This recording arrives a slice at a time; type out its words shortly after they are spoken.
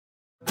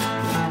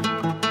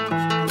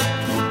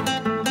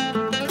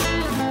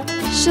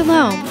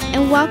Shalom,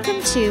 and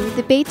welcome to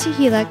the Beit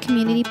Tehillah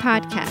Community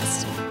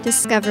Podcast,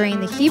 discovering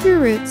the Hebrew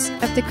roots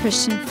of the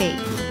Christian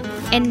faith.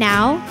 And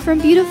now, from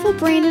beautiful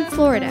Brandon,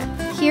 Florida,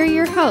 here are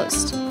your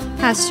hosts,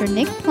 Pastor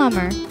Nick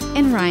Plummer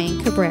and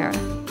Ryan Cabrera.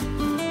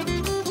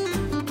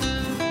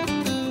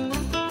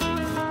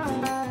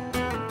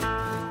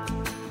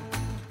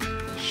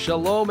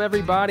 Shalom,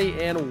 everybody,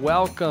 and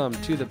welcome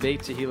to the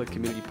Beit Tehillah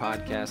Community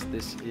Podcast.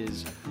 This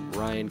is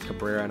Ryan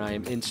Cabrera, and I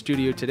am in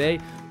studio today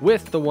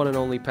with the one and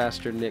only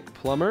Pastor Nick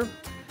Plummer,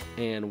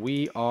 and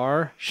we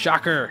are,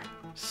 shocker,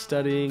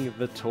 studying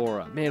the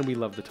Torah. Man, we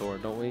love the Torah,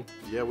 don't we?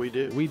 Yeah, we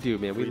do. We do,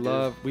 man. We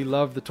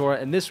love the Torah,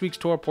 and this week's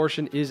Torah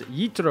portion is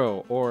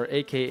Yitro, or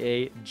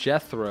a.k.a.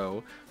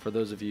 Jethro, for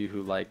those of you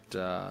who liked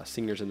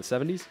singers in the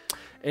 70s.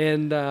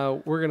 And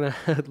we're going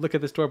to look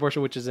at this Torah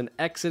portion, which is in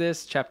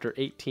Exodus chapter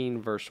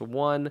 18, verse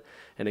 1,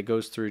 and it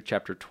goes through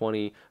chapter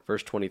 20,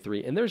 verse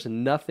 23. And there's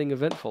nothing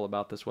eventful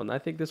about this one. I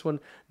think this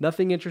one,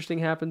 nothing interesting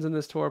happens in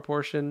this Torah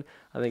portion.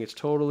 I think it's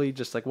totally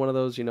just like one of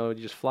those, you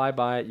just fly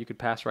by it. You could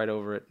pass right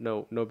over it.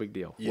 No big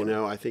deal.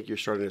 I think you're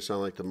starting to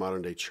sound like the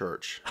modern day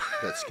church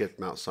that skipped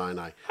Mount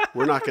Sinai.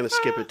 We're not going to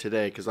skip it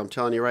today because I'm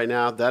telling you right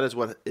now, that is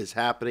what is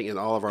happening in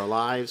all of our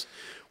lives.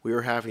 We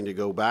are having to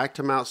go back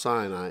to Mount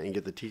Sinai and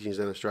get the teachings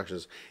and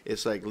instructions.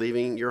 It's like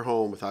leaving your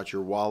home without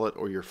your wallet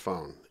or your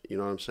phone. You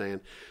know what I'm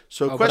saying?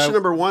 So question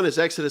number one is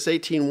Exodus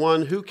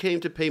 18:1. Who came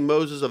to pay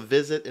Moses a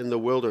visit in the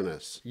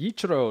wilderness?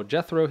 Yitro,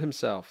 Jethro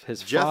himself,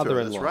 his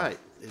father-in-law.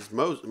 That's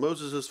right.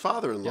 Moses'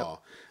 father-in-law.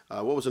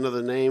 Yep. What was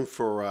another name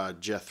for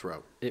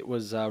Jethro? It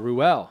was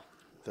Reuel.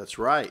 That's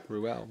right.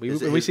 Reuel.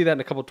 We see that in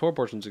a couple Torah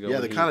portions ago. Yeah,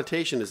 the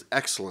connotation is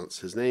excellence.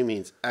 His name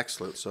means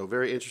excellence. So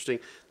very interesting.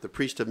 The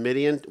priest of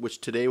Midian,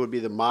 which today would be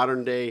the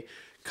modern-day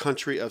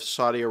country of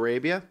Saudi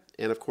Arabia.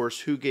 And, of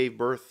course, who gave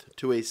birth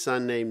to a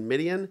son named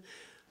Midian?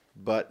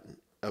 But,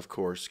 of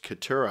course,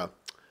 Keturah.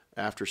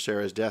 After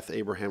Sarah's death,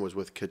 Abraham was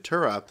with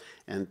Keturah.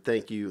 And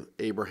thank you,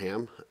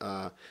 Abraham,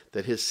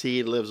 that his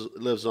seed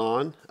lives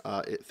on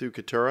through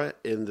Keturah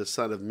in the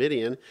son of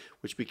Midian,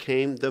 which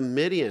became the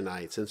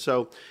Midianites. And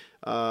so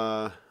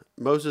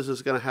Moses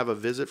is going to have a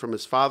visit from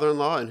his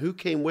father-in-law, and who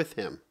came with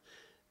him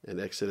in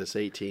Exodus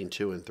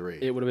 18:2 and 3?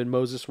 It would have been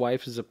Moses'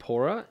 wife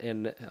Zipporah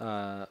and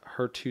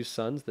her two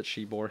sons that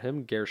she bore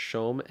him,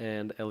 Gershom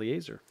and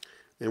Eliezer.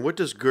 And what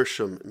does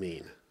Gershom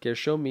mean?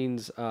 Gershom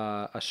means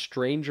a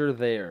stranger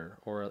there,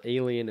 or an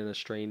alien in a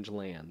strange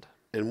land.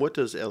 And what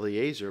does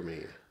Eliezer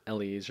mean?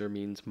 Eliezer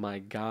means my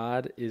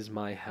God is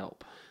my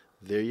help.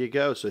 There you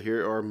go. So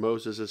here are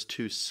Moses'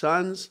 two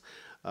sons.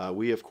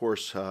 We, of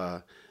course,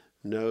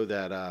 know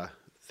that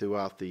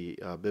throughout the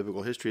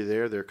biblical history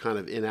they're kind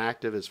of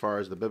inactive as far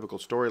as the biblical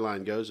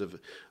storyline goes of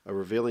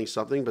revealing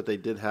something, but they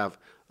did have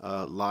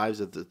lives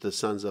of the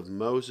sons of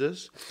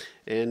Moses.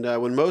 And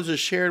when Moses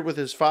shared with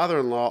his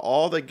father-in-law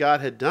all that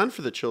God had done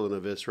for the children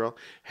of Israel,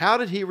 how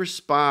did he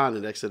respond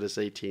in Exodus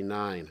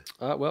 18:9?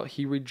 Well,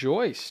 he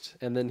rejoiced,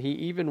 and then he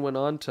even went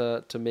on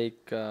to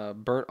make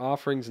burnt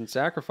offerings and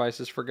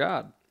sacrifices for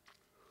God.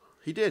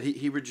 He did.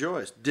 He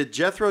rejoiced. Did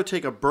Jethro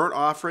take a burnt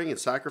offering and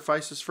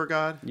sacrifices for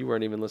God? You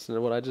weren't even listening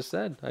to what I just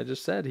said. I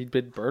just said he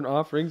did burnt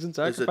offerings and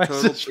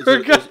sacrifices for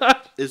God.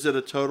 Is it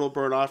a total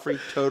burnt offering,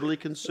 totally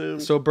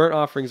consumed? So burnt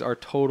offerings are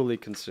totally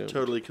consumed.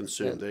 Totally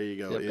consumed. Yeah. There you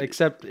go. Yeah.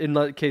 Except in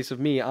the case of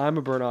me, I'm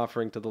a burnt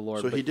offering to the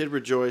Lord. So he did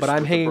rejoice. But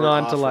I'm hanging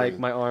on to like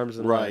my arms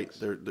and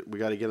legs. Right. We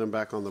got to get him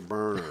back on the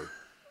burner.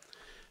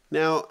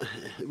 Now,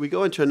 we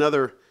go into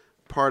another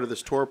part of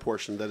this Torah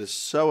portion that is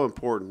so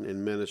important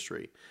in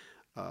ministry.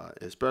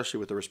 Especially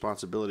with the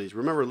responsibilities.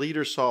 Remember,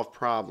 leaders solve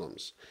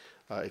problems.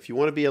 If you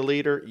want to be a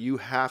leader, you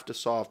have to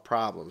solve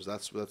problems.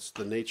 That's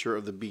the nature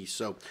of the beast.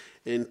 So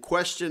in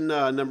question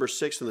number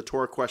 6 in the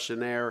Torah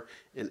questionnaire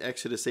in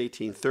Exodus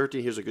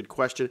 18:13, here's a good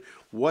question.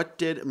 What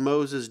did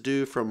Moses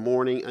do from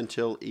morning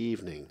until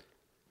evening?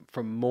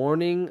 From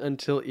morning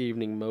until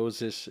evening,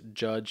 Moses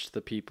judged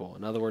the people.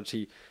 In other words,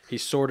 he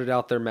sorted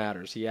out their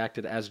matters. He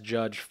acted as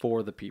judge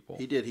for the people.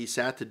 He did. He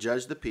sat to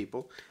judge the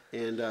people.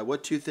 And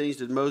what two things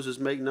did Moses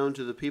make known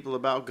to the people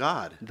about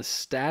God? The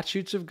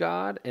statutes of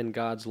God and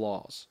God's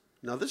laws.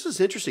 Now, this is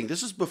interesting.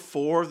 This is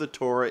before the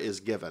Torah is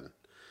given.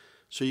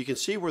 So you can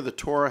see where the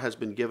Torah has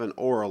been given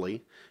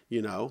orally,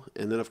 and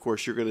then, of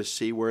course, you're going to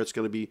see where it's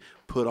going to be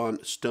put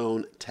on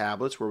stone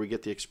tablets, where we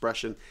get the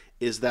expression,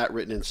 is that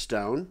written in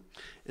stone?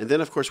 And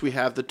then, of course, we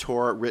have the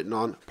Torah written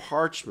on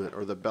parchment,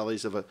 or the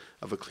bellies of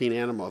a clean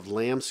animal, of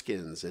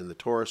lambskins in the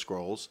Torah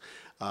scrolls.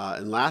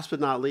 And last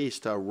but not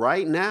least,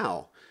 right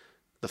now,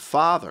 the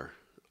Father,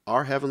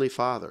 our Heavenly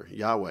Father,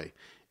 Yahweh,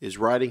 is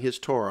writing His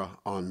Torah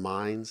on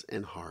minds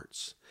and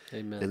hearts.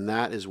 Amen. And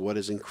that is what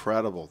is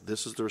incredible.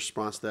 This is the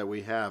response that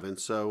we have. And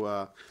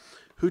so,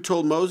 who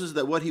told Moses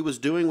that what he was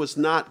doing was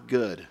not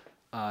good?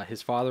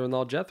 His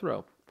father-in-law,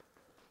 Jethro.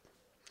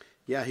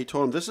 Yeah, he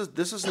told him, this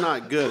is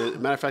not good. As a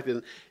matter of fact,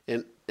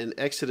 in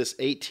Exodus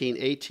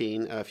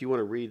 18:18, if you want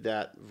to read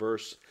that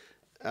verse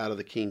out of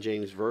the King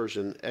James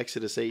Version,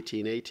 Exodus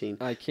 18:18.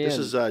 I can. This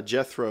is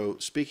Jethro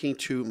speaking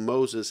to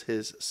Moses,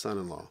 his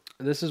son-in-law.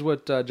 This is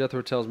what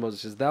Jethro tells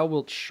Moses, is, "Thou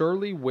wilt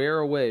surely wear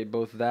away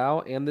both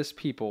thou and this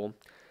people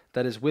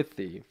that is with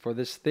thee, for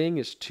this thing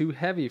is too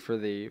heavy for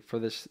thee, for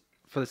this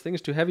thing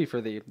is too heavy for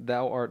thee,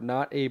 thou art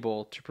not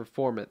able to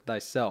perform it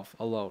thyself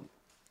alone."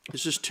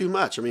 It's just too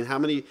much. I mean, how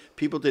many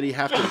people did he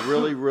have to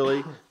really,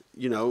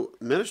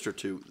 minister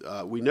to?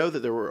 We know that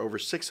there were over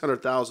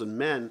 600,000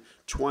 men,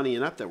 20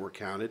 and up, that were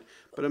counted.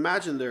 But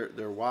imagine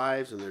their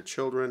wives and their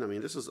children. I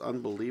mean, this is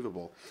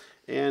unbelievable.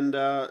 And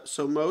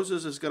so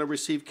Moses is going to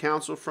receive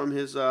counsel from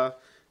his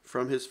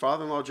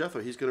father-in-law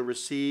Jethro. He's going to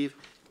receive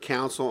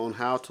counsel on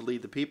how to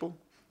lead the people.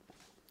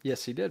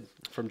 Yes, he did,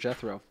 from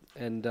Jethro.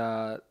 And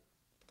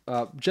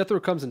Jethro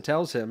comes and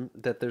tells him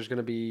that there's going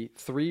to be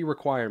 3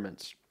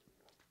 requirements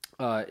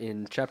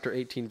in chapter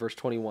 18, verse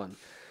 21.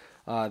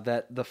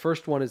 That the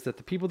first one is that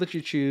the people that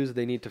you choose,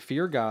 they need to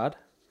fear God,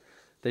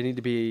 they need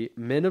to be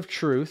men of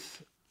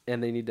truth,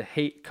 and they need to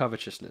hate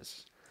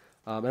covetousness.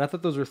 And I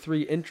thought those were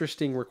 3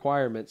 interesting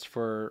requirements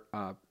for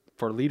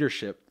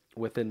leadership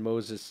within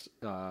Moses'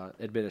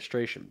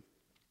 administration.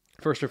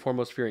 First and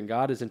foremost, fearing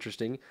God is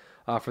interesting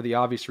for the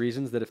obvious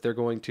reasons that if they're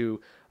going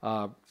to,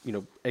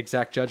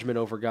 exact judgment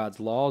over God's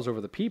laws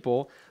over the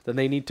people, then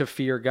they need to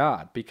fear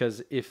God.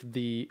 Because if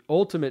the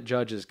ultimate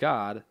judge is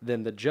God,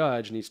 then the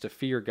judge needs to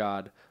fear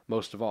God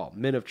most of all.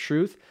 Men of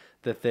truth,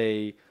 that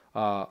they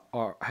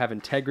have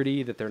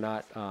integrity, that they're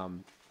not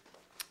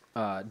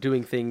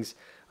doing things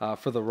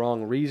for the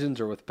wrong reasons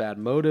or with bad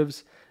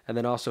motives, and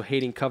then also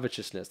hating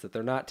covetousness, that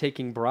they're not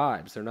taking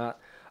bribes, they're not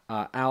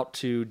out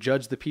to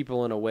judge the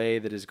people in a way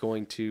that is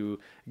going to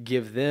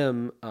give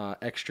them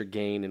extra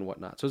gain and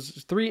whatnot. So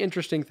it's 3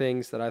 interesting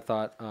things that I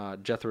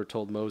thought Jethro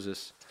told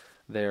Moses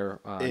there.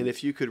 And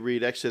if you could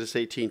read Exodus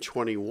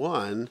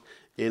 18:21,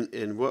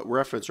 in what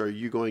reference are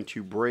you going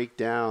to break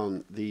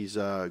down these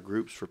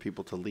groups for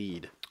people to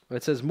lead?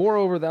 It says,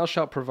 "Moreover, thou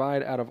shalt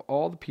provide out of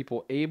all the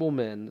people able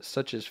men,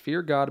 such as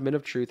fear God, men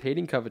of truth,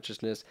 hating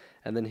covetousness."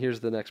 And then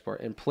here's the next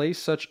part. "And place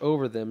such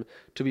over them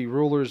to be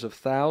rulers of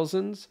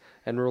thousands,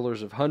 and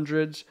rulers of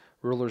hundreds,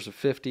 rulers of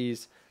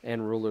 50s,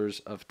 and rulers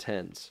of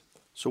 10s.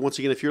 So once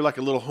again, if you're like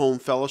a little home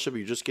fellowship,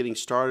 you're just getting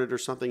started or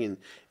something,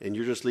 and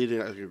you're just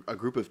leading a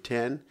group of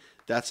 10,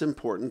 that's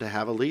important to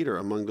have a leader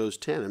among those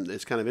 10. And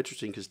it's kind of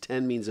interesting because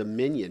 10 means a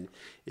minion.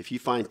 If you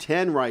find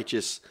 10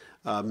 righteous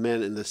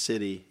men in the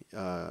city,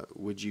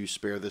 would you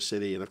spare the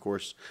city? And of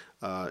course,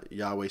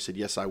 Yahweh said,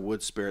 yes, I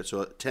would spare it.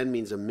 So 10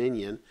 means a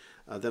minion.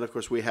 Then, of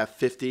course, we have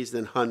 50s,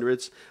 then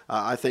hundreds.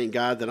 I thank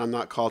God that I'm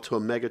not called to a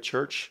mega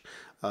church.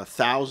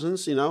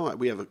 Thousands,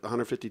 we have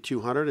 150,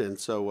 200. And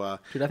so,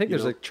 dude, I think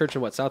there's a church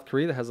in South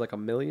Korea that has like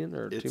 1 million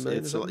or 2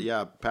 million.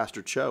 Yeah,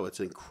 Pastor Cho. It's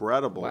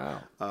incredible.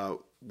 Wow.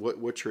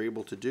 What you're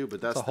able to do. But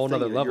that's a whole the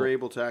thing, nother level. You're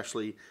able to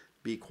actually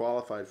be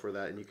qualified for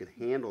that, and you can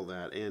handle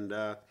that.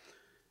 And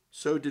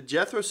so did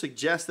Jethro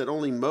suggest that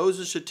only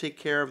Moses should take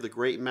care of the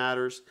great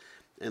matters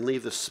and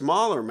leave the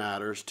smaller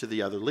matters to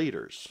the other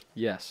leaders?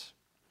 Yes.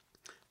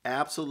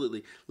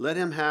 Absolutely. Let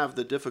him have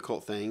the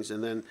difficult things,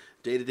 and then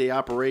day-to-day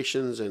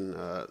operations, and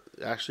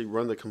actually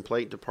run the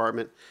complaint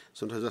department.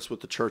 Sometimes that's what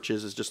the church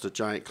is just a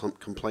giant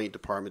complaint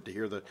department to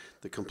hear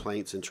the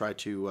complaints and try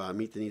to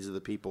meet the needs of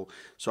the people.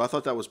 So I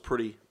thought that was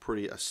pretty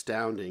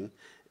astounding.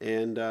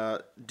 And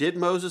did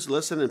Moses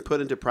listen and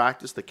put into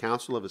practice the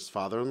counsel of his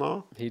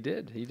father-in-law? He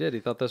did. He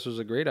thought this was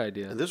a great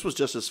idea. And this was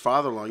just his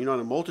father-in-law. In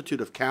a multitude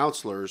of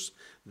counselors,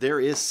 there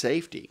is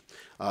safety.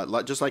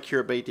 Just like here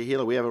at Beit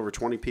Tehillah, we have over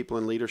 20 people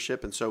in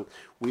leadership, and so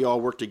we all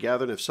work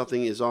together. And if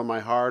something is on my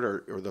heart,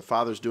 or the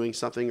Father's doing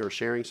something or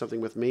sharing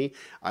something with me,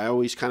 I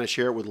always kind of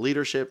share it with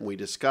leadership, and we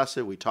discuss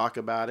it, we talk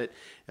about it,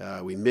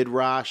 we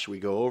midrash, we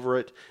go over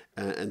it,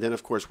 and then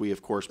of course we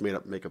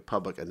make a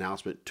public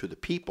announcement to the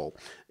people.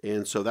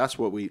 And so that's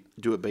what we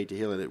do at Beit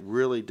Tehillah, and it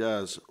really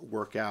does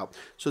work out.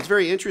 So it's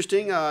very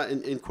interesting.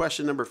 In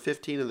question number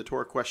 15 in the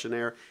Torah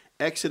questionnaire,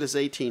 Exodus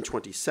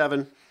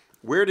 18:27.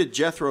 Where did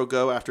Jethro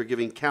go after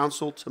giving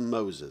counsel to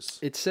Moses?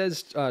 It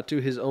says to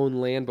his own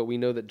land, but we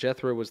know that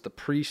Jethro was the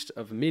priest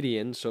of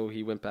Midian, so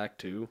he went back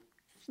to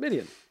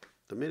Midian.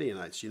 The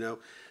Midianites,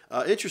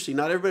 Interesting.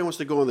 Not everybody wants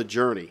to go on the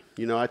journey.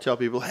 I tell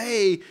people,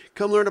 hey,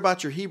 come learn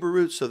about your Hebrew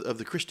roots of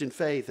the Christian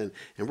faith, and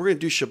we're going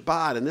to do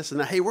Shabbat and this and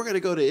that. Hey, we're going to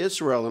go to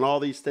Israel and all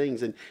these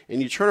things. And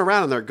you turn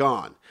around and they're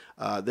gone.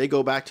 They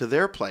go back to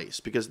their place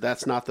because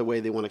that's not the way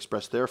they want to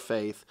express their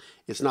faith.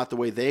 It's not the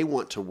way they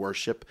want to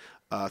worship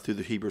through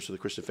the Hebrews of the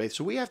Christian faith.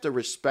 So we have to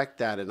respect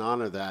that and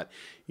honor that,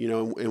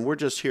 and we're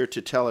just here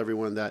to tell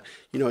everyone that,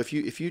 if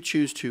you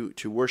choose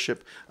to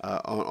worship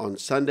on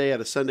Sunday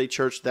at a Sunday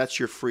church, that's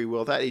your free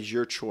will. That is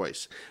your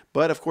choice.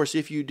 But of course,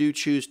 if you do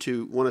choose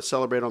to want to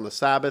celebrate on the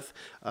Sabbath,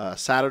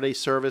 Saturday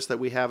service that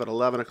we have at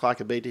 11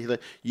 o'clock at Beit Tehillah,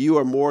 you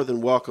are more than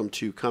welcome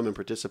to come and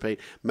participate.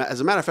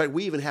 As a matter of fact,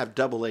 we even have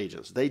double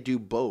agents. They do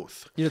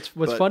both.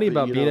 What's funny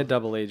about being a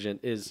double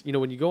agent is,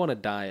 when you go on a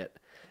diet,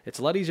 it's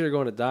a lot easier to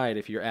go on a diet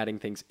if you're adding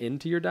things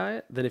into your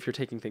diet than if you're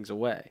taking things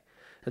away.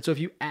 And so if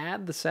you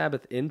add the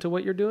Sabbath into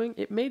what you're doing,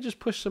 it may just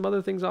push some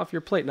other things off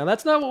your plate. Now,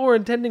 that's not what we're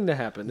intending to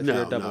happen if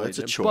you're a double it's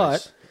a agent, choice.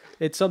 but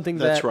it's something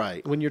That's that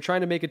right. when you're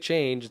trying to make a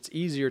change, it's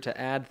easier to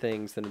add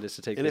things than it is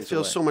to take And things it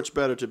feels away. so much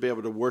better to be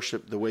able to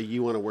worship the way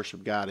you want to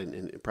worship God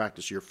and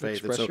practice your faith.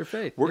 Express and so your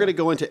faith, We're yeah. going to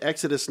go into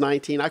Exodus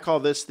 19. I call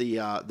this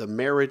the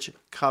marriage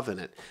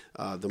covenant.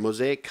 The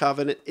Mosaic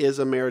covenant is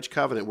a marriage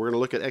covenant. We're going to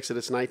look at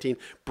Exodus 19,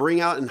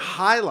 bring out and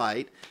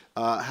highlight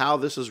how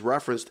this is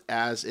referenced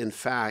as, in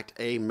fact,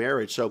 a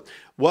marriage. So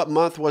what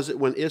month was it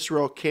when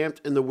Israel camped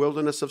in the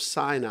wilderness of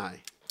Sinai?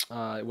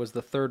 It was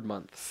the 3rd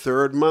month.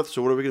 3rd month.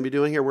 So what are we going to be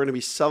doing here? We're going to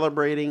be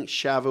celebrating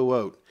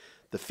Shavuot,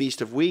 the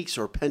Feast of Weeks,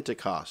 or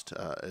Pentecost,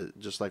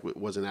 just like it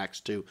was in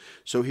Acts 2.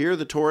 So here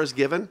the Torah is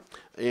given,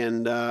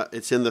 and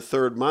it's in the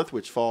 3rd month,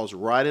 which falls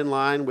right in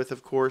line with,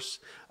 of course,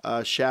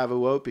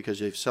 Shavuot, because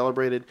they've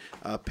celebrated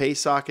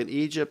Pesach in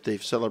Egypt.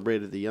 They've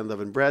celebrated the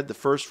unleavened bread, the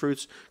first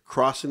fruits,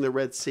 crossing the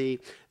Red Sea,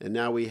 and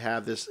now we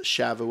have this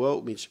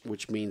Shavuot,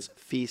 which means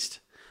Feast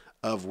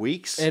of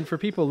Weeks. And for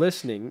people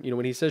listening,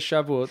 when he says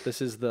Shavuot,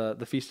 this is the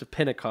Feast of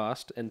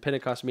Pentecost, and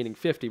Pentecost meaning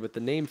 50, but the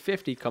name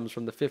 50 comes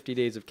from the 50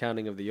 days of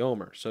counting of the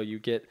Omer. So you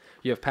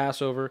have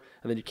Passover,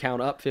 and then you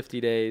count up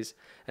 50 days.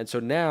 And so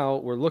now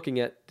we're looking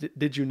at,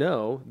 did you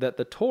know that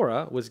the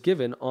Torah was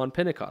given on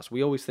Pentecost?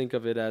 We always think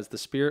of it as the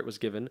Spirit was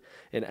given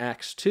in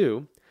Acts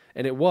 2,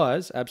 and it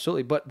was,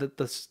 absolutely, but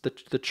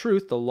the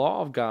truth, the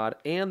law of God,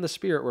 and the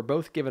Spirit were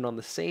both given on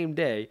the same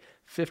day,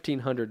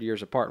 1,500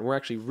 years apart. And we're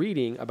actually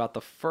reading about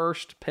the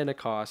first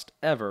Pentecost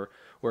ever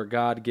where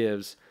God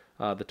gives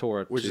the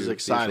Torah Which to is the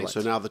exciting. Israelites.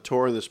 So now the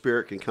Torah and the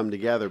Spirit can come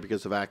together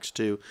because of Acts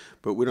 2,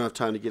 but we don't have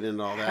time to get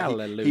into all that.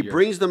 Hallelujah. He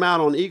brings them out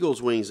on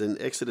eagle's wings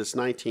in Exodus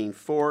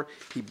 19:4.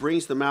 He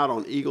brings them out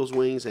on eagle's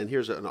wings, and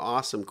here's an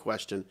awesome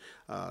question.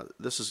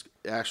 This is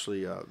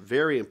actually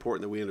very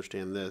important that we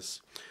understand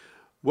this.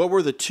 What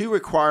were the 2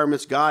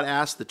 requirements God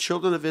asked the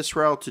children of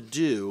Israel to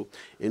do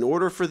in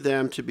order for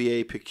them to be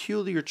a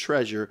peculiar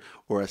treasure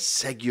or a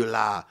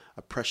segula,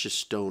 a precious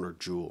stone or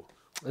jewel?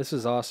 This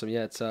is awesome.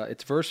 Yeah,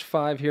 it's verse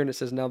 5 here, and it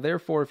says, "Now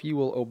therefore, if you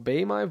will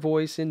obey my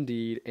voice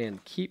indeed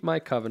and keep my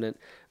covenant,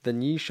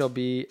 then ye shall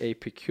be a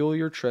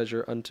peculiar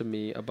treasure unto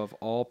me above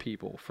all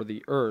people, for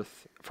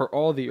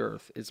all the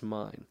earth is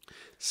mine."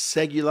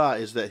 Segula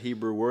is that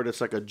Hebrew word. It's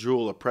like a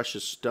jewel, a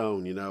precious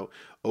stone,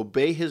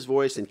 Obey his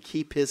voice and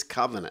keep his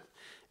covenant.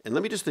 And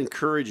let me just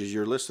encourage you, as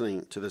you're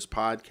listening to this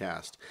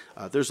podcast,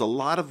 there's a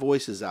lot of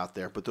voices out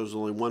there, but there's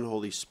only one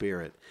Holy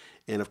Spirit.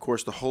 And of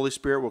course, the Holy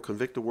Spirit will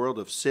convict the world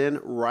of sin,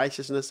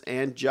 righteousness,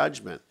 and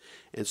judgment.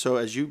 And so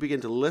as you begin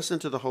to listen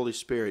to the Holy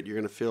Spirit, you're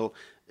going to feel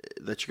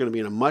that you're going to be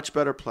in a much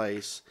better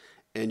place,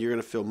 and you're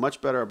going to feel much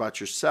better about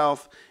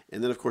yourself.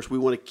 And then, of course, we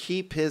want to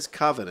keep his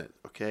covenant,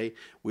 okay?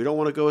 We don't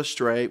want to go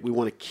astray. We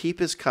want to keep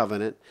his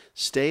covenant,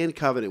 stay in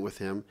covenant with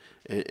him.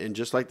 And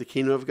just like the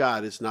kingdom of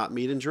God, it's not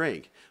meat and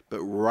drink, but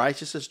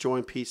righteousness, joy,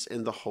 and peace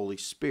in the Holy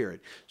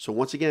Spirit. So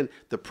once again,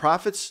 the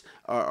prophets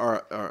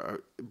are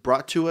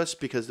brought to us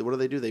because what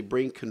do? They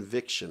bring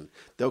conviction.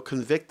 They'll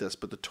convict us,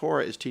 but the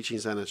Torah is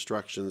teachings and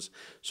instructions.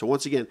 So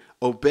once again,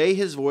 obey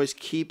his voice,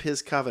 keep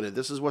his covenant.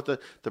 This is what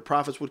the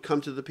prophets would come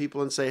to the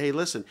people and say, hey,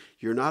 listen,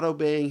 you're not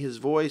obeying his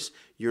voice,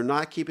 you're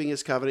not keeping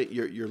his covenant,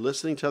 you're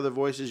listening to other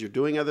voices, you're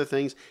doing other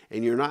things,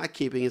 and you're not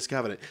keeping his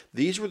covenant.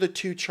 These were the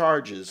 2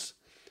 charges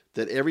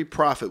that every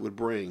prophet would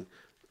bring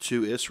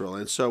to Israel.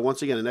 And so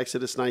once again, in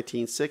Exodus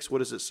 19:6, what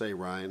does it say,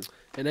 Ryan?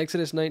 In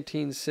Exodus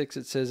 19:6,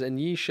 it says, "And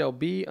ye shall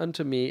be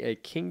unto me a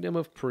kingdom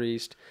of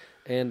priests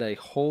and a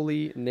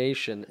holy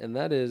nation." And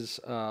that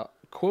is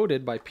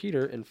quoted by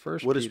Peter in 1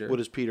 Peter. What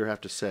does Peter have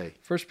to say?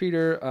 1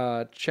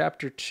 Peter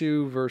chapter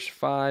 2, verse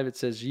 5, it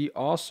says, "Ye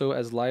also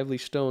as lively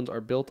stones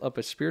are built up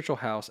a spiritual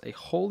house, a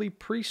holy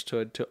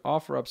priesthood to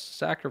offer up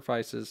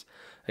sacrifices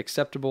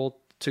acceptable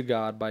to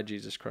God by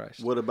Jesus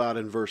Christ." What about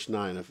in verse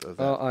 9 of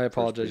that? I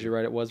apologize. You're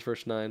right. It was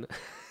verse 9.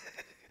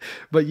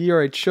 "But ye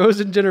are a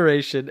chosen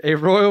generation, a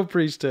royal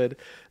priesthood,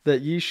 that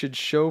ye should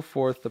show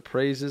forth the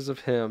praises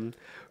of him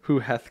who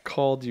hath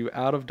called you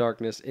out of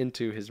darkness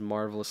into his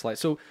marvelous light."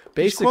 So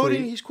basically,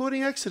 he's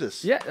quoting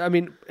Exodus. yeah, I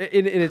mean,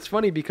 and it's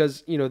funny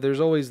because, there's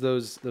always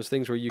those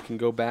things where you can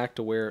go back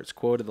to where it's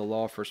quoted, the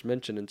law first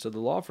mentioned. And so the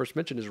law first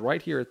mentioned is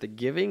right here at the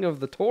giving of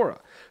the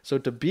Torah. So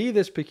to be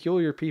this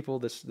peculiar people,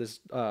 this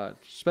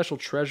special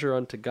treasure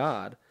unto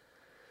God,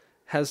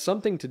 has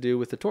something to do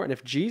with the Torah. And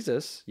if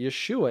Jesus,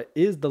 Yeshua,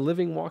 is the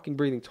living, walking,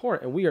 breathing Torah,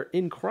 and we are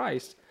in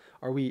Christ,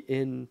 are we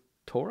in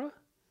Torah?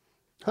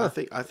 Huh.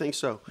 I think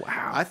so.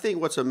 Wow. I think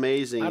what's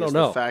amazing is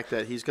the fact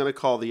that he's going to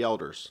call the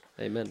elders.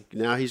 Amen.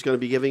 Now he's going to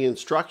be giving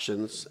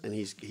instructions, and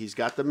he's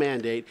got the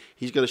mandate.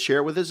 He's going to share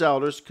it with his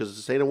elders because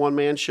this ain't a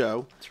one-man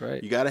show. That's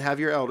right. You got to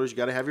have your elders. You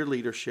got to have your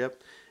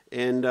leadership.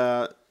 And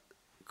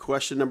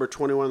question number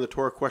 21 in the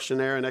Torah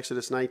questionnaire in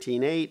Exodus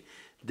 19:8,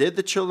 did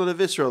the children of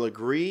Israel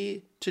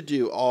agree to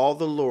do all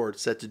the Lord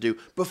said to do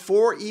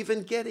before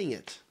even getting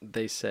it?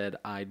 They said,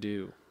 "I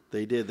do."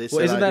 They did. They said,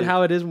 Well, isn't I that do.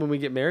 how it is when we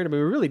get married? I mean,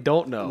 we really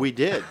don't know. We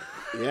did.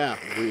 Yeah.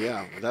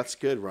 That's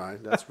good,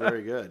 Ryan. That's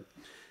very good.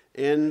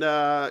 And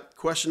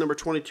question number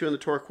 22 in the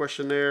Torah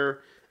questionnaire,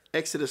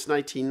 Exodus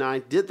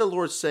 19:9, did the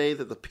Lord say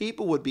that the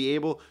people would be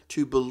able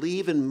to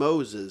believe in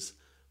Moses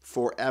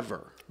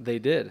forever? They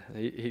did.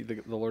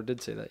 The Lord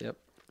did say that. Yep.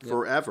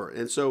 Forever.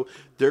 And so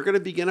they're going to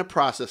begin a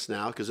process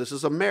now, because this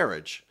is a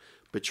marriage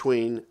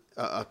between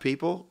a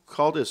people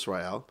called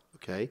Israel,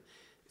 okay,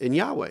 and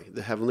Yahweh,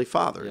 the Heavenly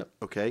Father, Yep.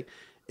 okay?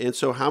 And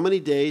so how many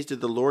days did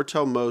the Lord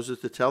tell Moses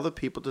to tell the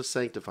people to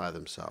sanctify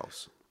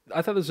themselves?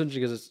 I thought this was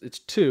interesting because it's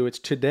two. It's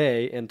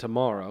today and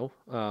tomorrow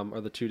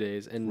are the 2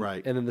 days. And,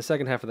 Right. And then the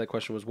second half of that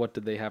question was, what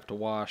did they have to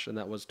wash? And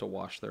that was to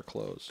wash their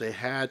clothes. They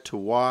had to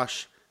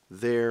wash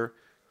their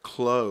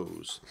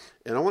clothes.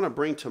 And I want to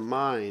bring to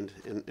mind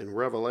in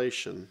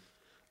Revelation,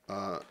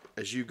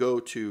 as you go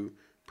to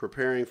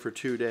preparing for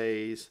 2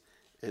 days,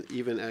 and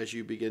even as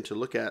you begin to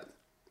look at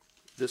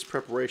this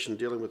preparation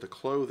dealing with the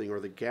clothing or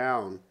the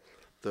gown,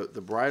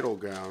 the bridal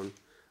gown,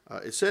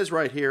 it says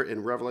right here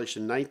in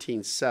Revelation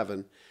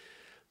 19:7,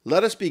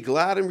 let us be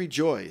glad and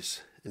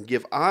rejoice and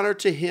give honor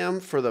to him,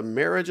 for the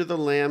marriage of the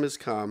Lamb is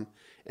come,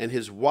 and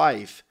his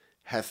wife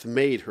hath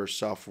made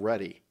herself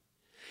ready.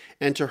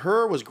 And to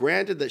her was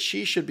granted that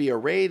she should be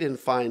arrayed in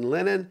fine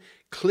linen,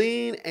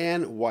 clean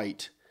and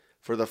white,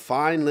 for the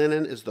fine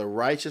linen is the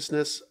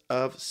righteousness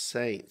of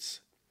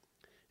saints.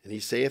 And he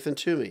saith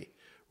unto me,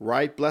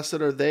 right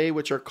blessed are they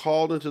which are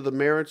called unto the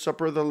marriage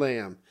supper of the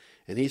Lamb.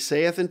 And he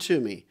saith unto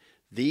me,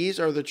 these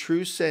are the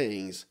true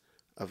sayings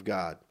of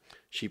God.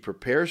 She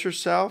prepares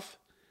herself,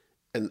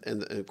 and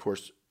of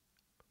course,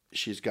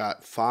 she's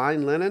got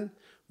fine linen,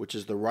 which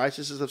is the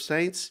righteousness of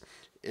saints.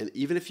 And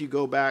even if you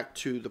go back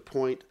to the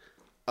point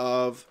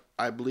of,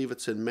 I believe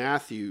it's in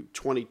Matthew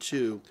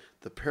 22,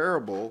 the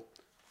parable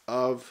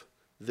of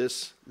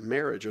this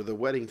marriage or the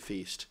wedding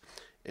feast.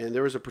 And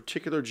there was a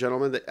particular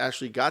gentleman that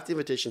actually got the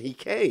invitation. He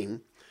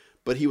came,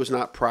 but he was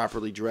not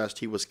properly dressed.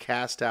 He was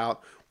cast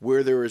out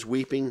where there is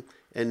weeping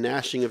and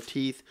gnashing of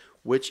teeth,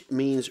 which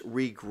means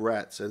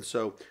regrets. And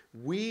so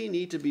we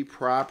need to be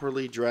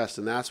properly dressed,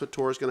 and that's what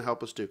Torah is going to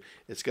help us do.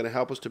 It's going to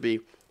help us to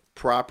be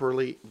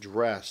properly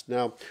dressed.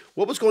 Now,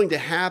 what was going to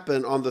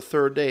happen on the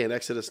third day in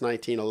Exodus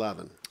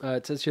 19:11?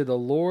 It says here, the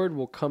Lord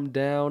will come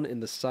down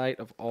in the sight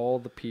of all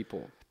the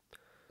people.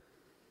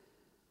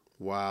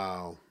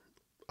 Wow.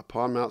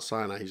 Upon Mount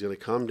Sinai. He's going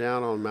to come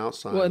down on Mount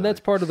Sinai. Well, and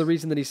that's part of the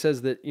reason that he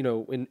says that,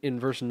 in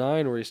verse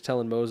 9, where he's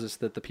telling Moses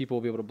that the people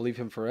will be able to believe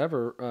him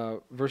forever.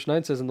 Verse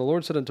 9 says, and the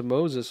Lord said unto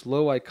Moses,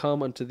 lo, I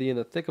come unto thee in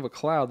the thick of a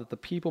cloud, that the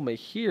people may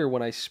hear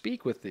when I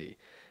speak with thee,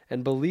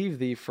 and believe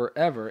thee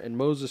forever. And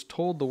Moses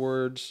told the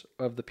words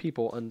of the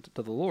people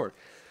unto the Lord.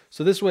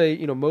 So this way,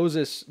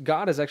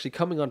 God is actually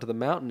coming onto the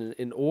mountain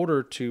in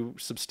order to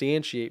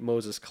substantiate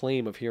Moses'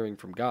 claim of hearing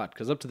from God.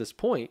 Because up to this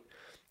point,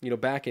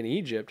 back in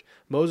Egypt,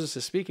 Moses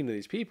is speaking to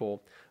these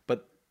people,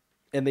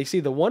 and they see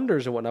the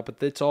wonders and whatnot,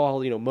 but it's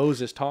all,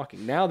 Moses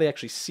talking. Now they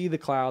actually see the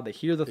cloud, they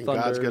hear the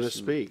thunder. God's going to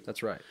speak.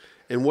 That's right.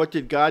 And what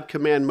did God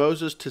command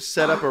Moses to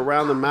set up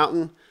around the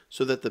mountain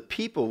so that the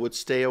people would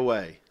stay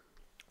away?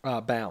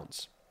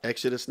 Bounds.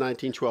 Exodus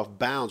 19:12,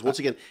 bounds. Once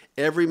again,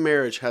 every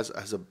marriage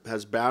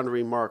has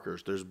boundary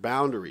markers. There's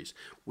boundaries.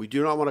 We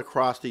do not want to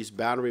cross these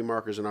boundary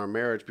markers in our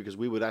marriage because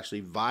we would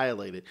actually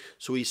violate it.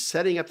 So he's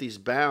setting up these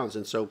bounds.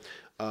 And so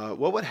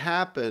what would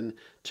happen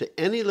to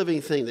any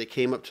living thing that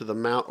came up to the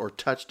mount or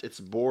touched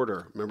its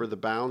border? Remember the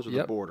bounds or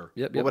the border?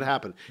 Yep. What would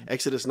happen?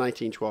 Exodus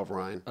 19:12,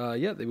 Ryan.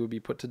 They would be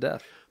put to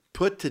death.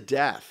 Put to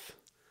death.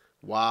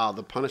 Wow,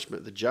 the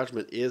punishment, the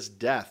judgment is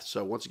death.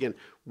 So once again,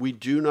 we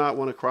do not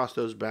want to cross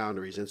those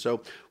boundaries. And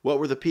so what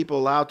were the people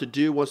allowed to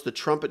do once the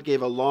trumpet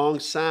gave a long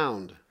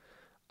sound?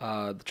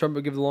 The trumpet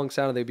would give the long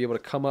sound, and they'd be able to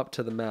come up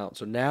to the mount.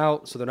 So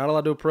they're not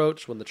allowed to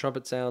approach. When the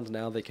trumpet sounds,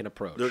 now they can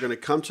approach. They're going to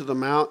come to the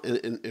mount.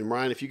 And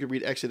Ryan, if you could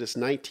read Exodus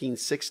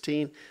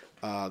 19:16,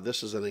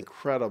 this is an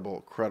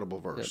incredible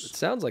verse. It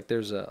sounds like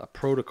there's a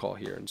protocol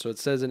here. And so it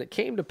says, and it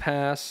came to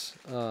pass,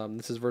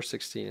 this is verse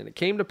 16, and it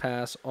came to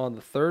pass on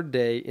the third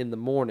day in the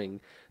morning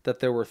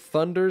that there were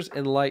thunders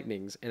and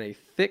lightnings and a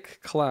thick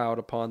cloud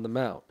upon the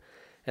mount,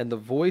 and the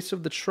voice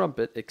of the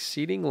trumpet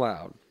exceeding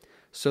loud,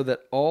 so that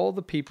all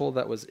the people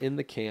that was in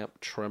the camp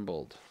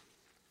trembled.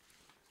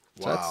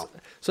 Wow.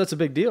 So that's a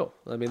big deal.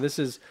 I mean, this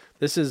is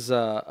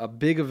a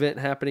big event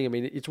happening. I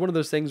mean, it's one of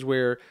those things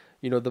where,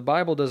 the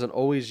Bible doesn't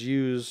always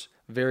use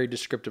very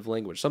descriptive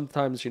language.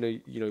 Sometimes,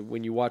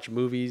 when you watch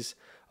movies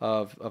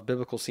of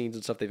biblical scenes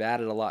and stuff, they've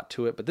added a lot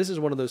to it. But this is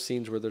one of those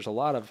scenes where there's a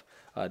lot of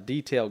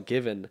detail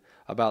given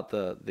about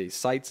the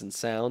sights and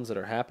sounds that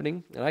are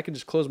happening. And I can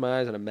just close my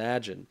eyes and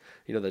imagine,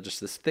 that just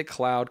this thick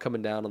cloud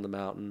coming down on the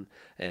mountain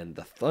and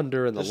the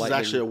thunder and the lightning.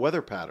 This is actually a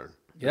weather pattern.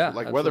 Yeah,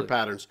 like absolutely. weather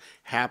patterns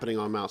happening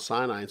on Mount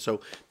Sinai. And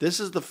so this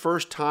is the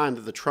first time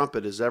that the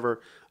trumpet is ever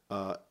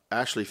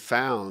actually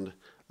found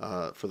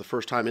for the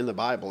first time in the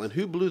Bible. And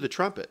who blew the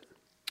trumpet?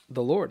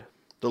 The Lord.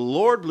 The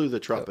Lord blew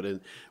the trumpet.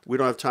 And we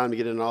don't have time to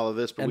get into all of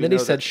this. But And we then he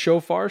know said, that,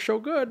 shofar, show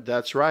good.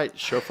 that's right.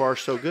 Shofar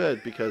so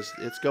good because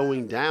it's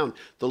going down.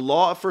 The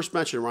law of first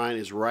mention, Ryan,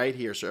 is right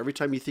here. So every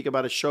time you think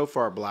about a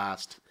shofar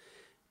blast,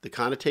 the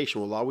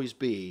connotation will always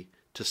be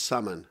to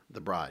summon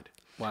the bride.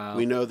 Wow.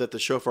 We know that the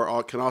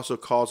shofar can also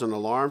cause an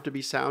alarm to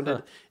be sounded.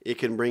 Huh. It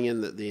can bring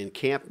in the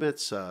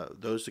encampments,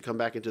 those to come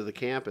back into the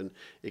camp, and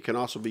it can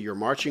also be your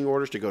marching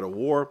orders to go to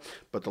war.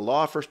 But the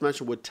law I first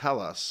mentioned would tell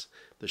us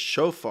the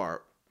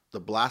shofar, the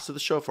blast of the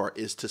shofar,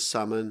 is to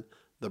summon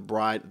the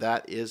bride.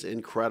 That is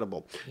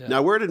incredible. Yeah.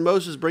 Now, where did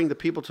Moses bring the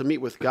people to meet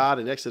with God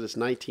in Exodus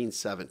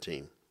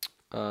 19:17?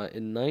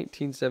 In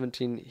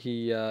 1917,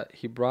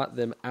 he brought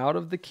them out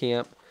of the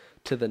camp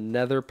to the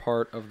nether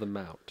part of the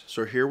mount.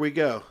 So here we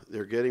go.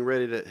 They're getting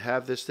ready to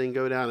have this thing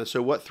go down. And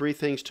so what three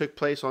things took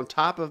place on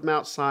top of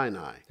Mount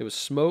Sinai? It was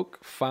smoke,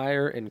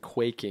 fire, and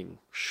quaking.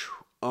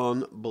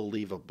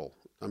 Unbelievable.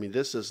 I mean,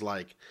 this is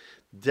like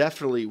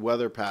definitely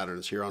weather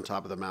patterns here on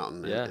top of the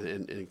mountain, Yeah.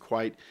 and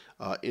quite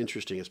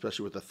interesting,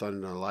 especially with the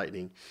thunder and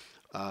lightning.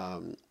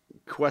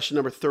 Question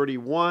number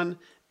 31,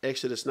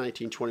 Exodus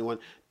 19:21.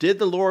 Did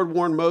the Lord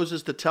warn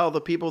Moses to tell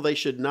the people they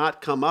should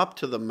not come up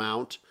to the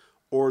mount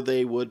or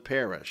they would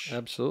perish?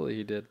 Absolutely,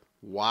 he did.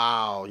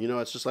 Wow. You know,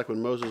 it's just like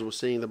when Moses was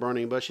seeing the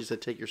burning bush, he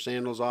said, take your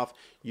sandals off.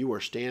 You are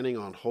standing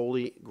on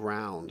holy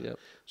ground. Yep.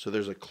 So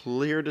there's a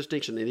clear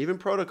distinction and even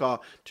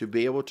protocol to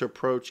be able to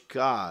approach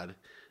God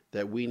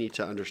that we need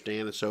to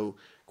understand. And so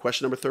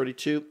question number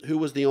 32, who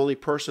was the only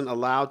person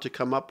allowed to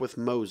come up with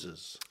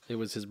Moses? It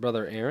was his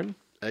brother Aaron.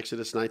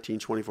 Exodus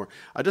 19:24.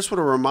 I just want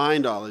to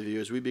remind all of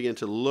you as we begin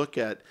to look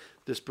at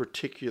this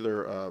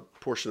particular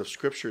portion of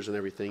scriptures and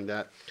everything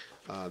that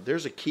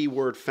there's a key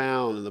word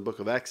found in the book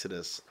of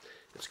Exodus.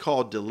 It's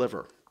called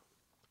deliver.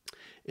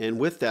 And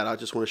with that, I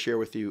just want to share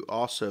with you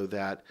also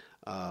that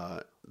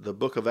the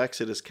book of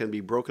Exodus can be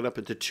broken up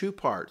into two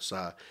parts.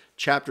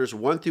 Chapters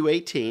 1 through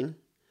 18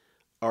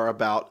 are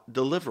about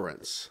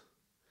deliverance.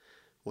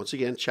 Once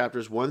again,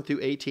 chapters 1 through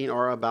 18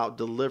 are about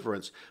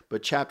deliverance.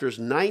 But chapters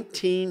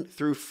 19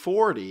 through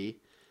 40,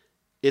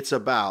 it's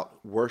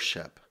about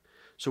worship.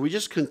 So we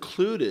just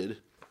concluded,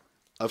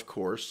 of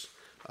course,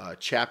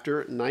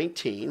 chapter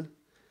 19,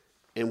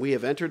 and we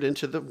have entered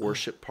into the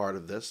worship part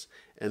of this,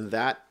 and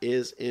that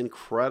is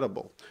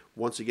incredible.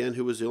 Once again,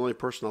 who was the only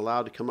person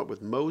allowed to come up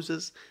with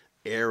Moses?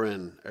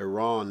 Aaron.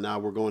 Now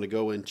we're going to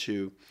go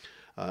into,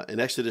 in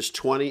Exodus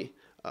 20,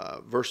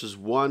 verses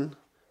 1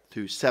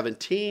 through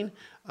 17,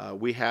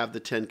 we have the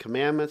 10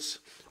 commandments.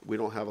 We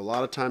don't have a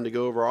lot of time to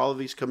go over all of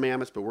these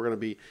commandments, but we're going to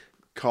be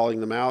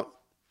calling them out.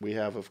 We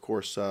have, of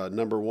course,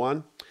 number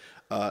 1,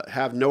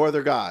 have no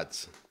other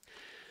gods.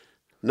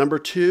 Number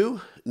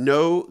 2,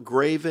 no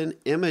graven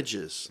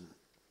images.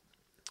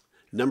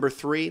 Number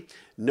 3,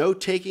 no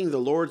taking the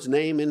Lord's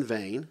name in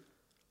vain.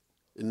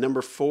 And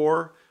number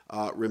 4,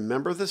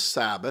 remember the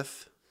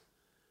Sabbath.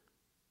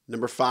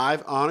 Number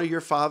 5, honor your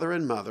father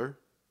and mother.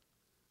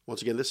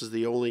 Once again, this is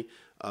the only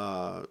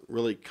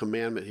really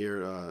commandment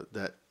here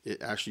that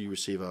you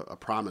receive a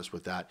promise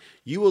with that.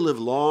 You will live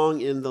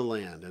long in the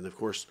land. And of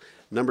course,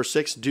 number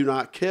 6, do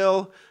not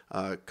kill.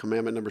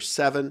 Commandment number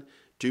 7,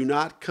 do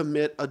not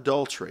commit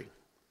adultery.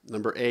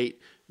 Number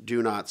 8,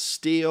 do not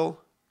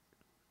steal.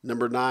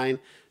 Number 9,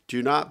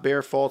 do not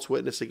bear false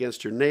witness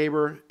against your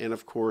neighbor. And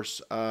of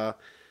course,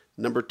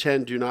 number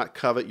 10, do not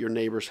covet your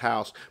neighbor's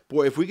house.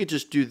 Boy, if we could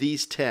just do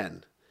these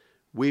 10,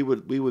 we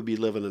would be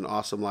living an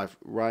awesome life.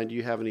 Ryan, do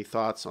you have any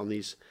thoughts on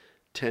these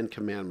 10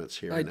 commandments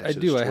here in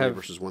Exodus 20,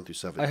 verses 1 through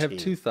 17? I have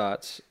two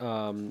thoughts.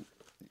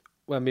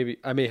 Well, maybe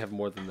I may have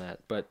more than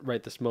that, but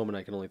right this moment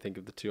I can only think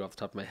of the two off the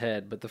top of my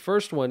head. But the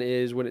first one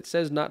is when it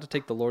says not to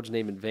take the Lord's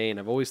name in vain.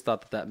 I've always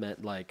thought that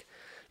meant like,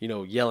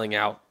 yelling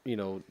out,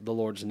 the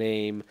Lord's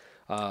name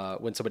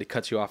when somebody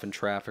cuts you off in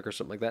traffic or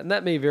something like that. And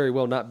that may very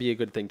well not be a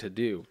good thing to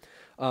do.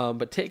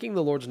 But taking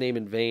the Lord's name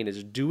in vain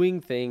is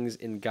doing things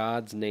in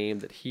God's name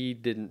that he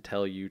didn't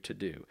tell you to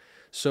do.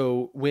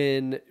 So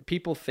when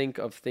people think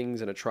of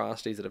things and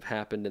atrocities that have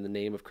happened in the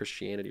name of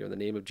Christianity or in the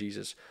name of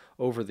Jesus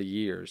over the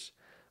years,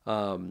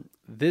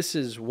 this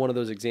is one of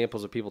those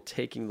examples of people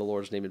taking the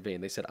Lord's name in vain.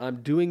 They said,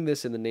 I'm doing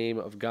this in the name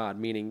of God,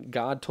 meaning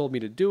God told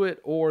me to do it,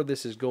 or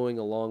this is going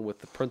along with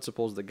the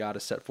principles that God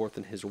has set forth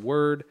in his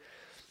word.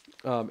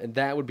 And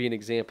that would be an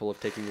example of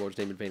taking the Lord's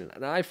name in vain.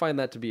 And I find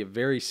that to be a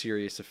very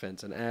serious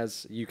offense. And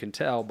as you can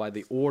tell by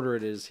the order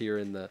it is here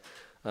in the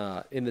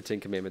Ten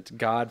Commandments,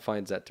 God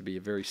finds that to be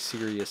a very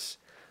serious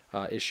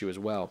issue as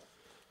well.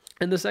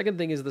 And the second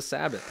thing is the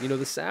Sabbath.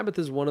 The Sabbath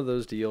is one of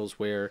those deals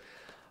where,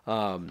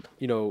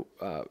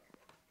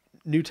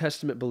 New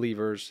Testament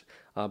believers,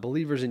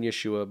 believers in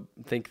Yeshua,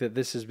 think that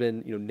this has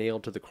been,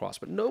 nailed to the cross.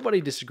 But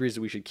nobody disagrees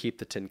that we should keep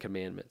the Ten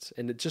Commandments.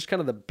 And it's just kind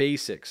of the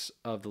basics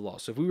of the law.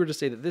 So if we were to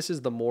say that this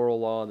is the moral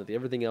law and that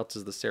everything else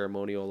is the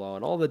ceremonial law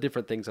and all the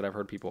different things that I've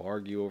heard people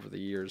argue over the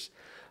years,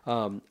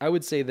 I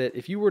would say that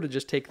if you were to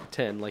just take the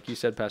 10, like you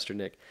said, Pastor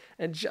Nick,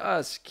 and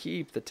just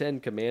keep the 10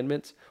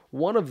 Commandments,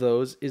 one of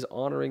those is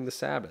honoring the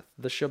Sabbath,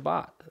 the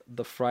Shabbat,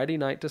 the Friday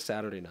night to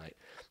Saturday night.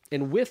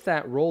 And with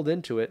that rolled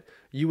into it,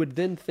 you would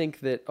then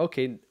think that,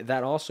 okay,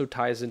 that also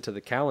ties into the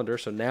calendar.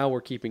 So now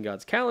we're keeping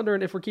God's calendar.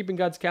 And if we're keeping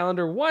God's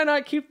calendar, why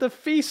not keep the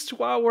feasts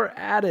while we're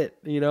at it,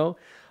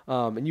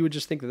 And you would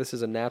just think that this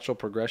is a natural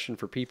progression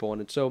for people.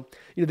 And so,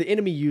 the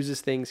enemy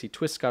uses things. He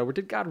twists God.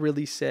 Did God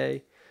really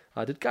say?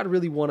 Did God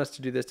really want us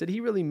to do this? Did he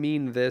really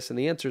mean this? And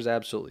the answer is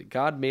absolutely.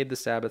 God made the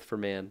Sabbath for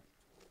man,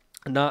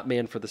 not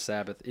man for the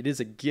Sabbath. It is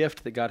a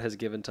gift that God has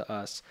given to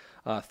us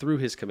through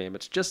his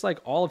commandments. Just like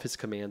all of his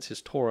commands,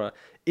 his Torah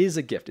is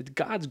a gift. It's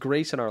God's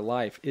grace in our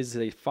life is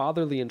a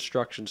fatherly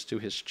instructions to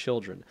his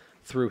children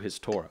through his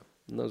Torah.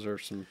 And those are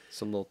some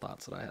little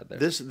thoughts that I had there.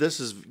 This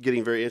is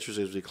getting very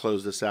interesting as we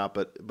close this out.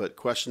 But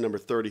question number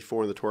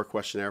 34 in the Torah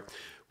questionnaire: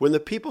 when the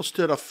people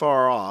stood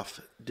afar off,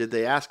 did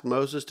they ask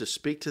Moses to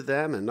speak to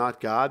them and not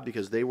God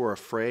because they were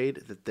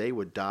afraid that they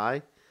would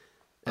die?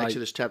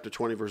 Exodus chapter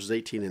 20 verses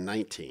 18 and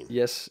 19.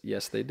 Yes,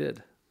 they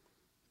did.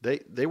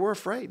 They were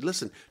afraid.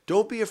 Listen,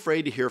 don't be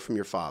afraid to hear from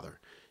your father.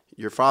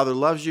 Your father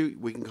loves you.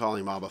 We can call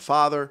him Abba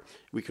Father.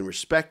 We can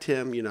respect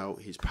him. You know,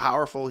 he's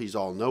powerful. He's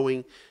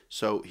all-knowing.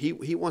 So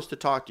he wants to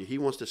talk to you. He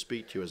wants to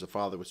speak to you as a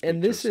father would speak to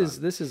his son.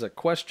 And this is a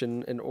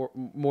question, or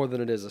more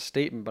than it is a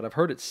statement. But I've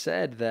heard it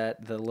said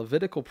that the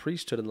Levitical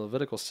priesthood and the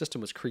Levitical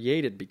system was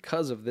created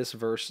because of this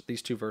verse,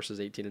 these two verses,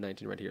 18 and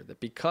 19, right here.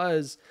 That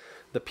because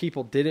the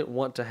people didn't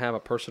want to have a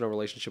personal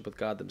relationship with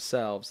God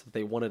themselves, that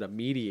they wanted a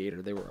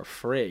mediator. They were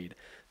afraid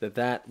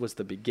that was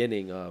the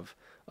beginning of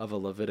a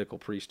Levitical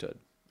priesthood.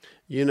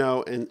 You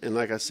know, and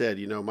like I said,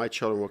 you know, my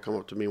children will come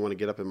up to me and want to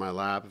get up in my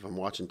lap if I'm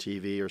watching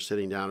TV or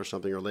sitting down or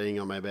something or laying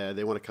on my bed.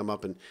 They want to come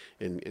up and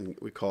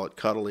we call it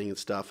cuddling and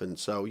stuff. And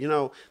so, you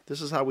know,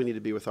 this is how we need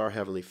to be with our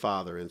Heavenly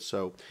Father. And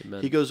so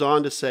Amen. He goes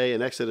on to say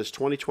in Exodus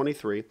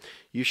 20:23,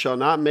 you shall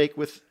not make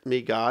with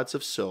me gods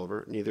of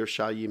silver, neither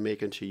shall ye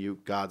make unto you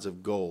gods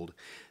of gold.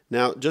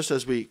 Now, just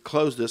as we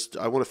close this,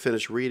 I want to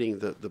finish reading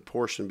the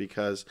portion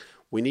because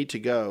we need to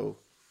go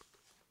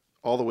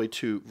all the way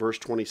to verse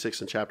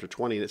 26 in chapter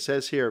 20. And it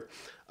says here,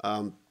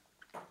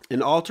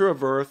 an altar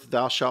of earth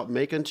thou shalt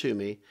make unto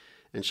me,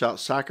 and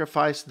shalt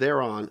sacrifice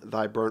thereon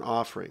thy burnt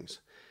offerings,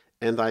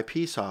 and thy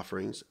peace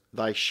offerings,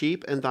 thy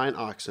sheep and thine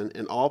oxen,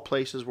 in all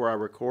places where I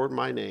record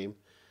my name.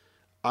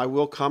 I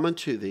will come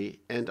unto thee,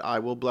 and I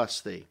will bless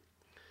thee.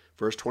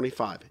 Verse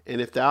 25, and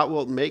if thou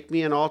wilt make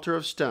me an altar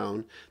of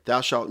stone,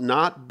 thou shalt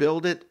not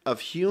build it of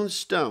hewn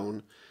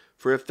stone,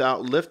 for if thou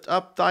lift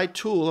up thy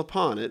tool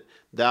upon it,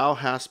 thou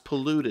hast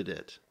polluted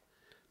it.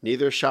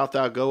 Neither shalt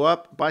thou go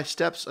up by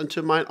steps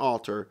unto mine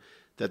altar,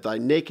 that thy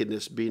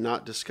nakedness be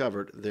not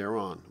discovered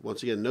thereon.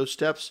 Once again, no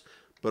steps,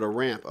 but a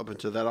ramp up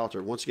into that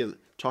altar. Once again,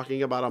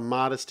 talking about a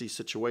modesty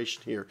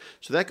situation here.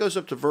 So that goes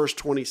up to verse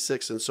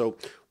 26. And so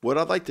what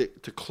I'd like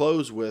to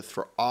close with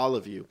for all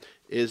of you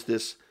is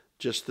this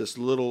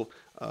little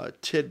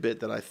tidbit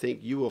that I think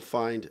you will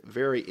find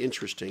very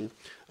interesting.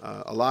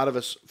 A lot of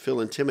us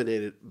feel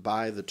intimidated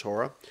by the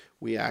Torah.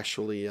 We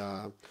actually,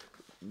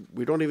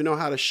 we don't even know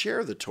how to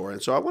share the Torah.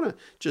 And so I want to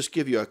just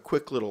give you a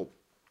quick little,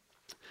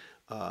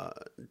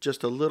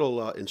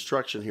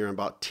 instruction here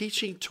about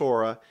teaching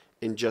Torah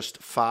in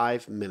just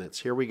 5 minutes.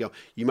 Here we go.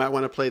 You might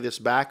want to play this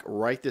back,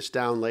 write this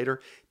down later.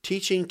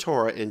 Teaching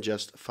Torah in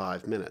just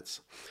 5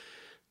 minutes.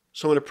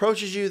 Someone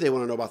approaches you, they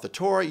want to know about the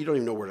Torah, you don't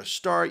even know where to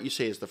start, you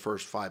say it's the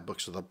first 5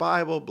 books of the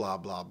Bible, blah,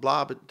 blah,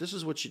 blah, but this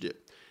is what you do.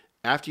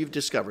 After you've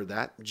discovered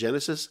that,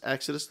 Genesis,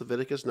 Exodus,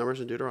 Leviticus, Numbers,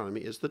 and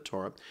Deuteronomy is the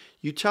Torah,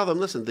 you tell them,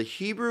 listen, the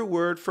Hebrew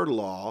word for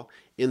law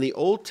in the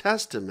Old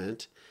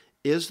Testament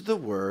is the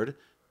word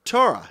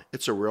Torah.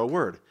 It's a real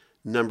word.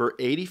 Number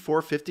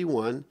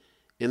 8451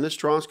 in the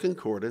Strong's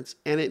Concordance,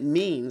 and it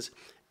means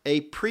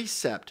a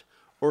precept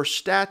or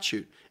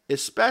statute,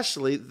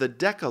 especially the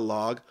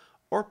Decalogue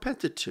or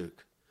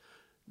Pentateuch.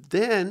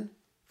 Then,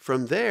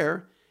 from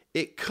there,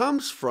 it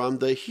comes from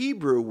the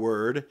Hebrew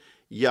word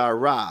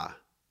yara,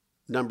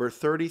 number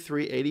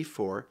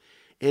 3384,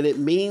 and it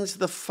means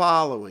the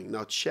following.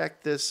 Now,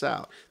 check this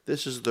out.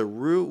 This is the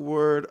root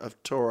word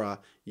of Torah,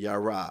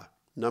 yara.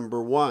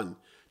 Number 1,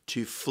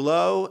 to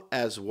flow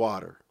as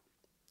water.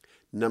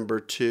 Number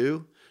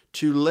 2,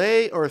 to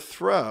lay or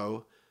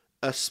throw,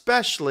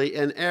 especially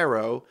an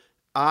arrow,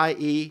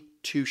 i.e.,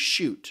 to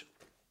shoot.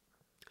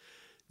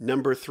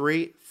 Number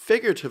 3,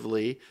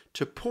 figuratively,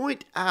 to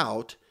point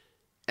out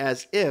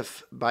as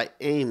if by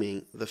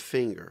aiming the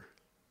finger.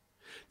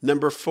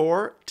 Number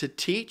 4, to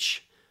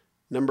teach.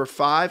 Number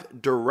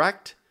 5,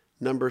 direct.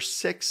 Number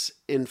 6,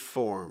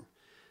 inform.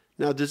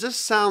 Now, does this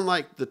sound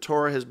like the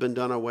Torah has been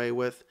done away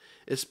with?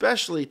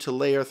 Especially to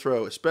lay or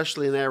throw,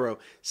 especially an arrow.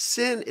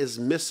 Sin is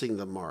missing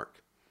the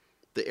mark.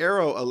 The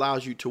arrow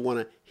allows you to want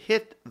to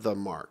hit the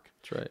mark.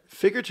 That's right.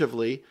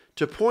 Figuratively,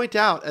 to point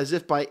out as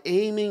if by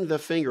aiming the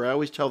finger. I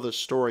always tell this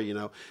story, you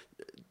know.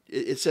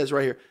 It says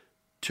right here,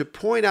 to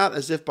point out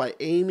as if by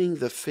aiming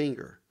the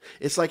finger.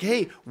 It's like,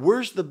 hey,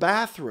 where's the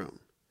bathroom?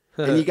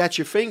 And you got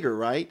your finger,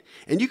 right?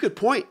 And you could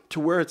point to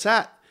where it's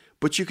at.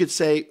 But you could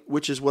say,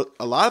 which is what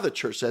a lot of the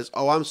church says,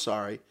 oh, I'm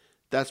sorry,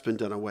 that's been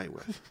done away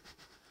with.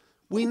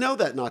 We know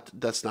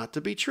that's not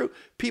to be true.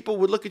 People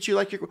would look at you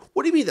like,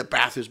 what do you mean the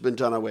bathroom's been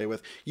done away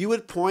with? You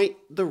would point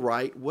the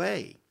right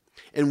way.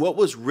 And what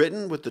was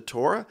written with the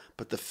Torah?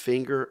 But the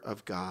finger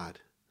of God.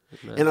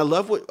 Amen. And I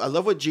love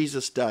what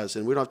Jesus does,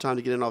 and we don't have time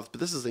to get into all this,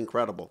 but this is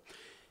incredible.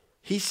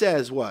 He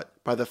says what?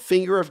 By the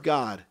finger of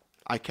God,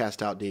 I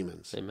cast out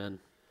demons. Amen.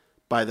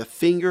 By the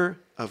finger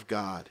of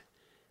God.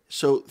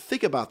 So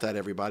think about that,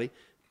 everybody.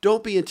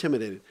 Don't be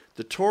intimidated.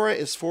 The Torah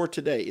is for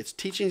today. It's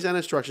teachings and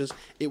instructions.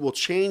 It will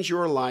change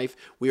your life.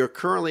 We are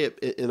currently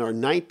in our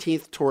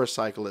 19th Torah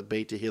cycle at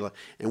Beit Tehillah,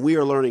 and we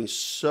are learning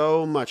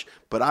so much,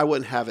 but I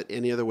wouldn't have it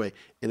any other way.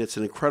 And it's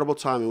an incredible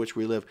time in which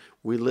we live.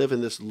 We live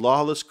in this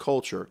lawless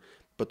culture,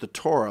 but the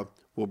Torah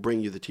will bring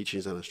you the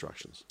teachings and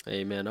instructions.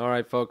 Amen. All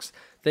right, folks.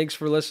 Thanks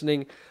for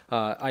listening.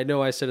 I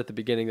know I said at the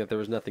beginning that there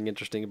was nothing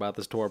interesting about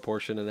this Torah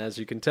portion, and as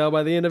you can tell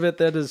by the end of it,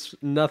 that is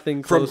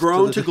nothing close From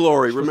groan to to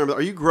glory. Remember,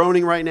 are you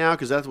groaning right now?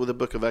 Because that's what the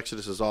book of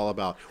Exodus is all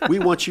about. We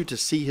want you to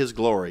see his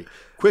glory.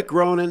 Quit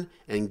groaning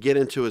and get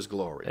into his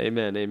glory.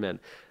 Amen, amen.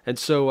 And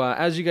so,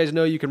 as you guys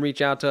know, you can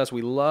reach out to us.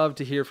 We love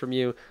to hear from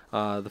you.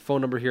 The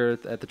phone number here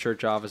at the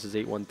church office is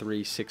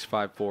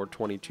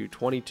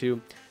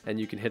 813-654-2222, and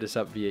you can hit us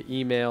up via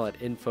email at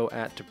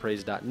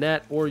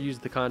info@topraise.net or use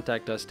the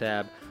Contact Us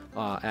tab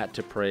at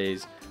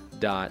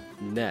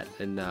topraise.net.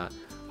 And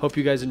hope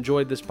you guys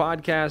enjoyed this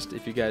podcast.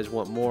 If you guys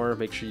want more,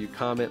 make sure you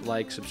comment,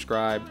 like,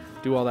 subscribe,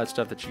 do all that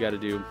stuff that you got to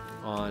do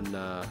on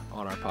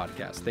our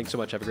podcast. Thanks so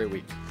much. Have a great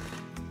week.